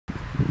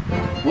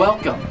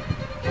Welcome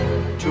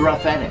to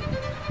Rough Edit.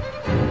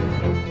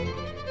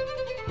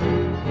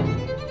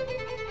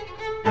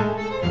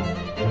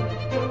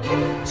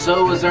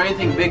 So, is there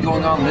anything big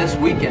going on this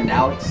weekend,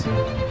 Alex?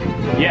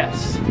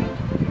 Yes,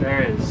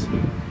 there is.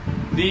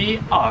 The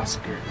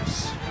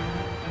Oscars.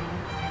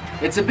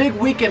 It's a big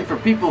weekend for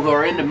people who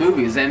are into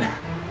movies, and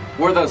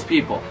we're those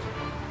people.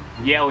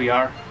 Yeah, we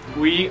are.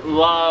 We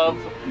love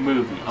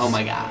movies. Oh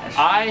my gosh.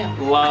 I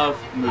love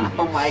movies.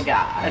 Oh my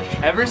gosh.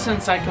 Ever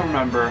since I can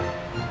remember,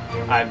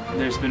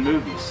 there's been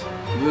movies.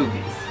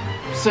 Movies.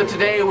 So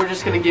today we're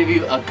just going to give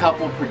you a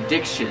couple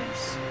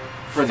predictions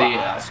for the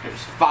Oscars.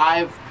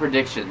 5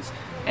 predictions.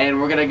 And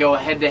we're going to go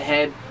head to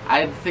head.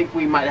 I think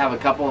we might have a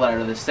couple that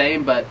are the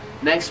same, but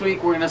next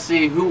week we're going to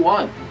see who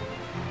won.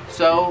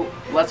 So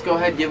let's go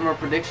ahead and give them our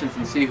predictions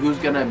and see who's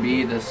going to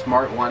be the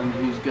smart one and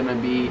who's going to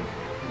be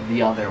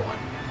the other one.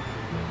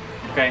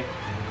 Okay.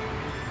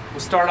 We'll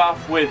start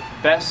off with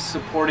Best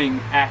Supporting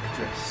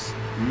Actress.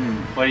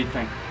 What do you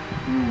think?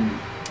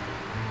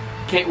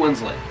 Kate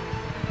Winslet.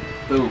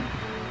 Boom.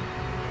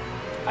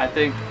 I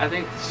think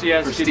she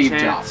has For a good Steve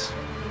chance. Jobs,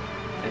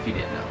 if you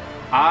didn't know.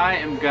 I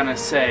am gonna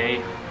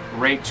say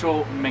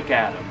Rachel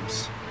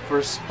McAdams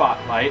for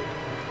Spotlight.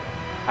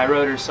 I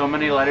wrote her so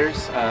many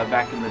letters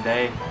back in the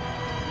day.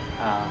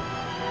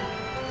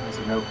 As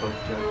a Notebook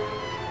joke.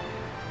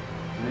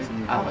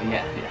 Oh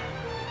yeah.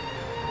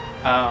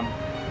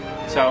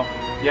 So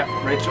yeah,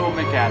 Rachel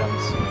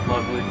McAdams,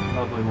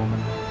 lovely woman.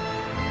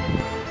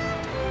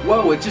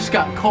 Whoa! It just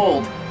got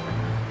cold.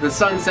 The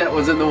sunset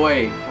was in the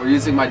way. We're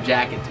using my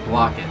jacket to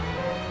block it.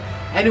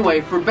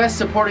 Anyway, for Best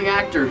Supporting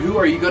Actor, who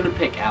are you going to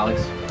pick,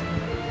 Alex?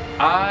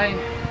 I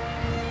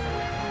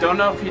don't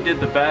know if he did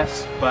the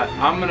best, but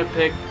I'm going to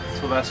pick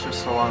Sylvester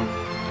Stallone.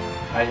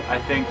 I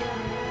think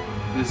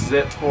this is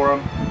it for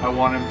him. I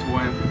want him to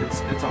win.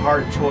 It's a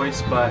hard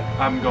choice, but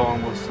I'm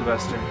going with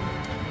Sylvester.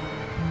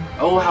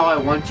 Oh, how I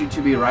want you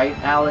to be right,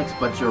 Alex,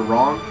 but you're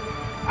wrong.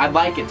 I'd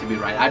like it to be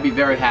right. I'd be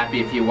very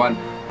happy if you won,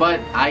 but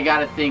I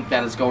gotta think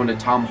that it's going to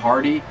Tom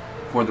Hardy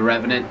for The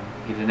Revenant.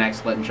 He did an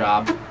excellent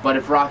job. But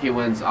if Rocky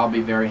wins, I'll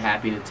be very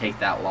happy to take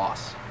that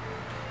loss.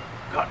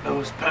 Got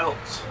those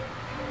pelts.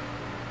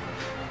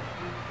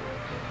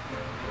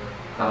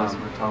 That was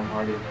my Tom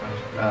Hardy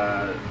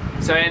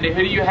impression. So Andy,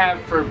 who do you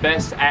have for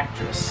Best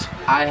Actress?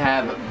 I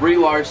have Brie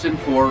Larson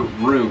for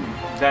Room.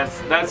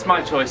 That's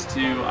my choice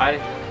too. I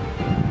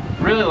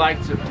really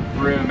liked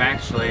Room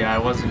actually. I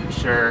wasn't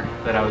sure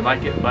that I would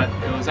like it, but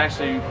it was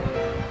actually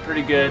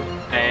pretty good,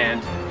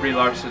 and Brie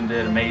Larson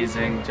did an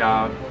amazing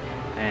job,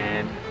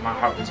 and my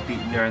heart was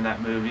beating during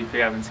that movie. If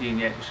you haven't seen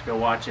it yet, you should go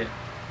watch it.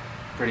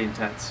 Pretty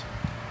intense.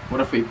 What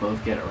if we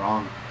both get it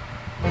wrong?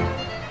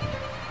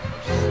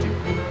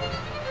 Stupid.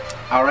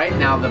 Alright,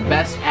 now the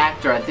Best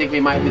Actor, I think we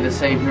might be the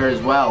same here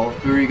as well.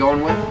 Who are you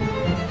going with?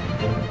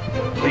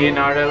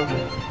 Leonardo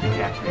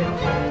DiCaprio.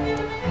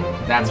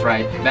 That's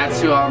right. That's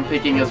who I'm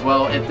picking as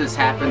well. If this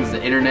happens,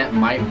 the internet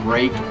might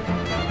break,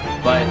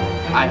 but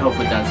I hope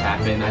it does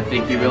happen. I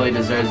think he really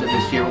deserves it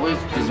this year. Well,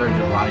 he's deserved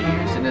it a lot of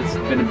years, and it's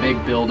been a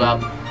big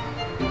build-up.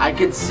 I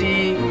could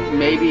see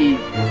maybe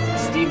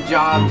Steve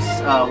Jobs,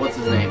 what's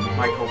his name?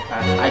 Michael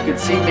Fassbender. I could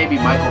see maybe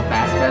Michael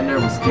Fassbender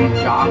with Steve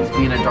Jobs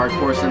being a dark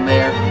horse in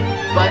there,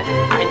 but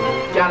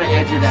I gotta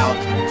edge it out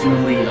to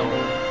Leo.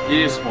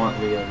 You just want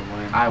Leo to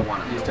win. I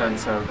want him. He's done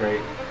so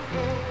great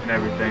in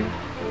everything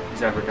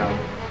he's ever done.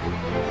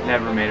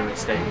 Never made a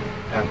mistake,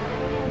 ever.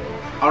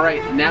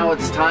 Alright, now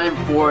it's time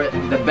for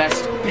the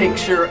Best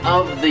Picture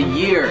of the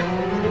Year.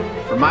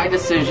 For my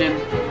decision,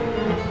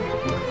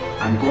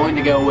 I'm going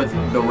to go with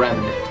The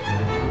Revenant.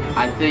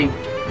 I think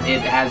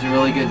it has a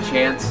really good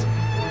chance.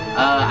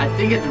 I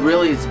think it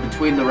really is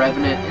between The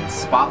Revenant and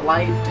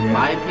Spotlight, in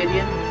my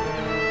opinion.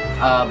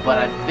 But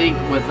I think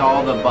with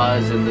all the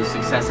buzz and the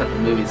success that the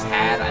movie's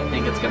had, I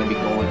think it's going to be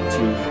going to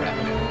The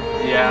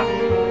Revenant. Yeah.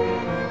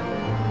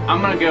 I'm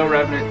going to go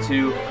Revenant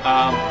too.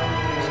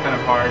 It's kind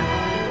of hard.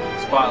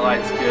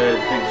 Spotlight's good,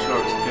 Big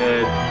Short's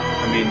good.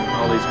 I mean,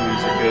 all these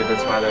movies are good.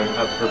 That's why they're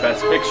up for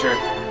Best Picture.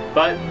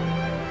 But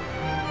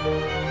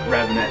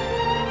Revenant,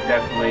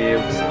 definitely. It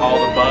was all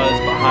the buzz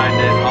behind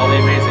it, all the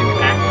amazing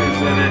actors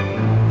in it,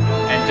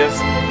 and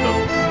just the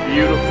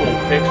beautiful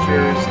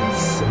pictures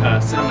and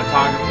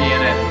cinematography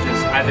in it.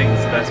 I think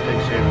it's the best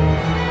picture.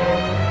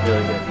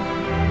 Really good.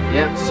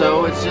 Yep,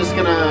 so it's just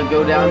gonna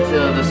go down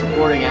to the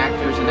supporting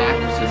actors and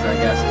actresses, I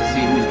guess, to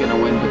see who's gonna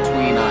win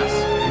between us.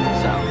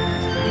 So,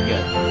 it's pretty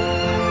good.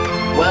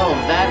 Well,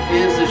 that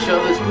is the show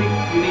this week.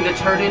 You need to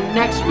turn in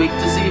next week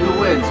to see who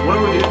wins. What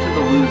do we do to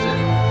the loser?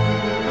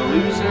 The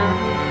loser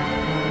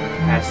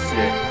has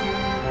to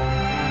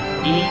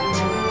eat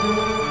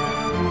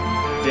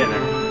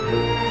dinner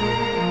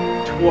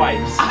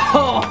twice.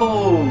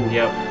 Oh!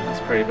 Yep,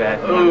 that's pretty bad.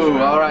 Ooh,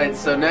 alright,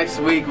 so next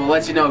week we'll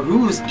let you know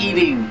who's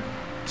eating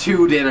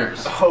 2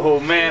 dinners. Oh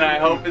man, I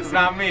hope it's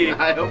not me.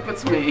 I hope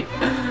it's me.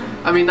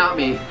 I mean, not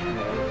me.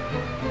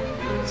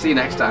 See you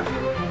next time.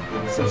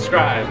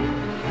 Subscribe,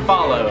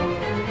 follow,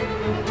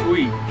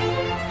 tweet,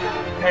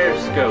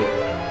 Periscope,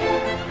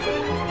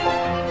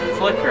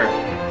 Flickr.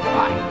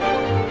 Bye.